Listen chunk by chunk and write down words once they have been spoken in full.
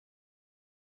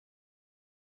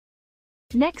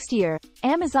Next year,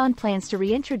 Amazon plans to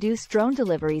reintroduce drone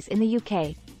deliveries in the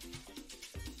UK.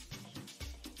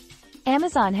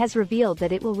 Amazon has revealed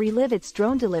that it will relive its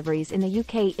drone deliveries in the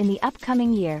UK in the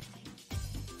upcoming year.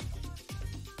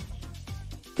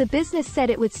 The business said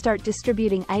it would start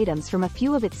distributing items from a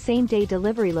few of its same-day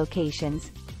delivery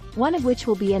locations, one of which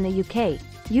will be in the UK,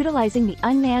 utilizing the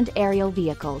unmanned aerial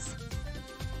vehicles.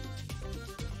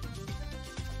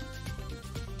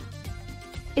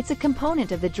 It's a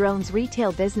component of the drone's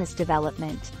retail business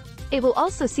development. It will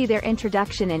also see their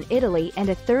introduction in Italy and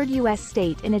a third U.S.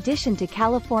 state in addition to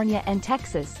California and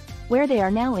Texas, where they are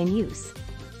now in use.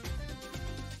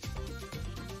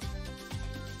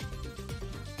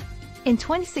 In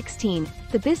 2016,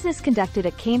 the business conducted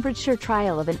a Cambridgeshire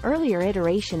trial of an earlier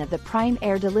iteration of the Prime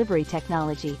Air delivery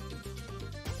technology.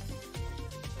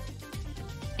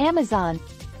 Amazon,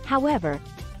 however,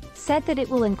 said that it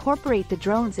will incorporate the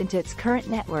drones into its current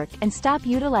network and stop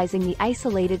utilizing the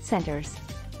isolated centers.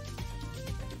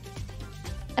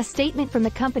 A statement from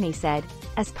the company said,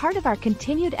 "As part of our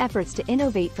continued efforts to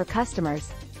innovate for customers,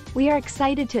 we are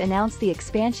excited to announce the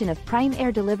expansion of Prime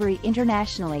Air delivery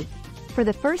internationally, for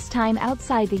the first time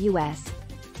outside the U.S.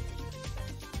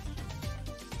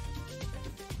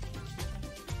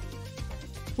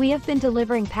 We have been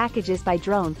delivering packages by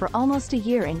drone for almost a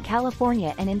year in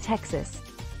California and in Texas.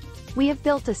 We have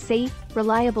built a safe,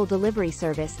 reliable delivery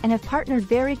service and have partnered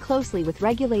very closely with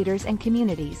regulators and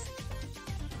communities.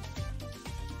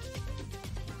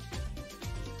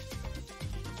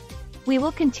 We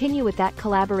will continue with that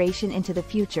collaboration into the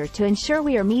future to ensure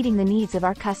we are meeting the needs of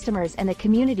our customers and the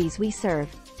communities we serve."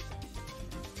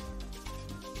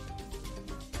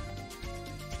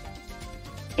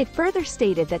 It further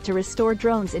stated that to restore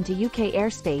drones into UK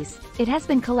airspace, it has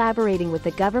been collaborating with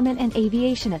the government and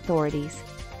aviation authorities.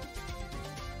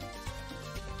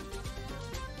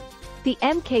 The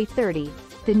Mk-30,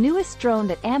 the newest drone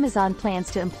that Amazon plans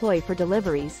to employ for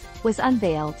deliveries, was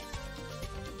unveiled.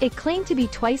 It claimed to be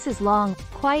twice as long,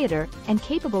 quieter, and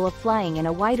capable of flying in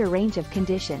a wider range of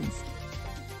conditions.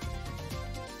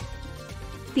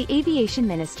 The aviation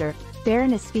minister,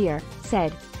 Baroness Veer,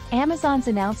 said, "Amazon's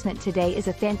announcement today is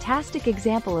a fantastic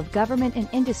example of government and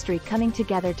industry coming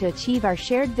together to achieve our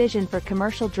shared vision for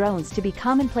commercial drones to be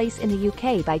commonplace in the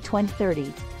UK by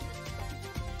 2030.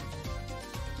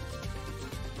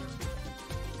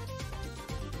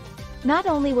 Not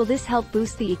only will this help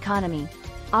boost the economy,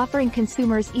 offering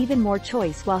consumers even more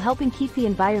choice while helping keep the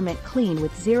environment clean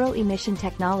with zero-emission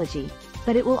technology,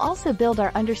 but it will also build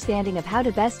our understanding of how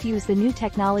to best use the new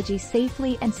technology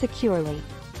safely and securely."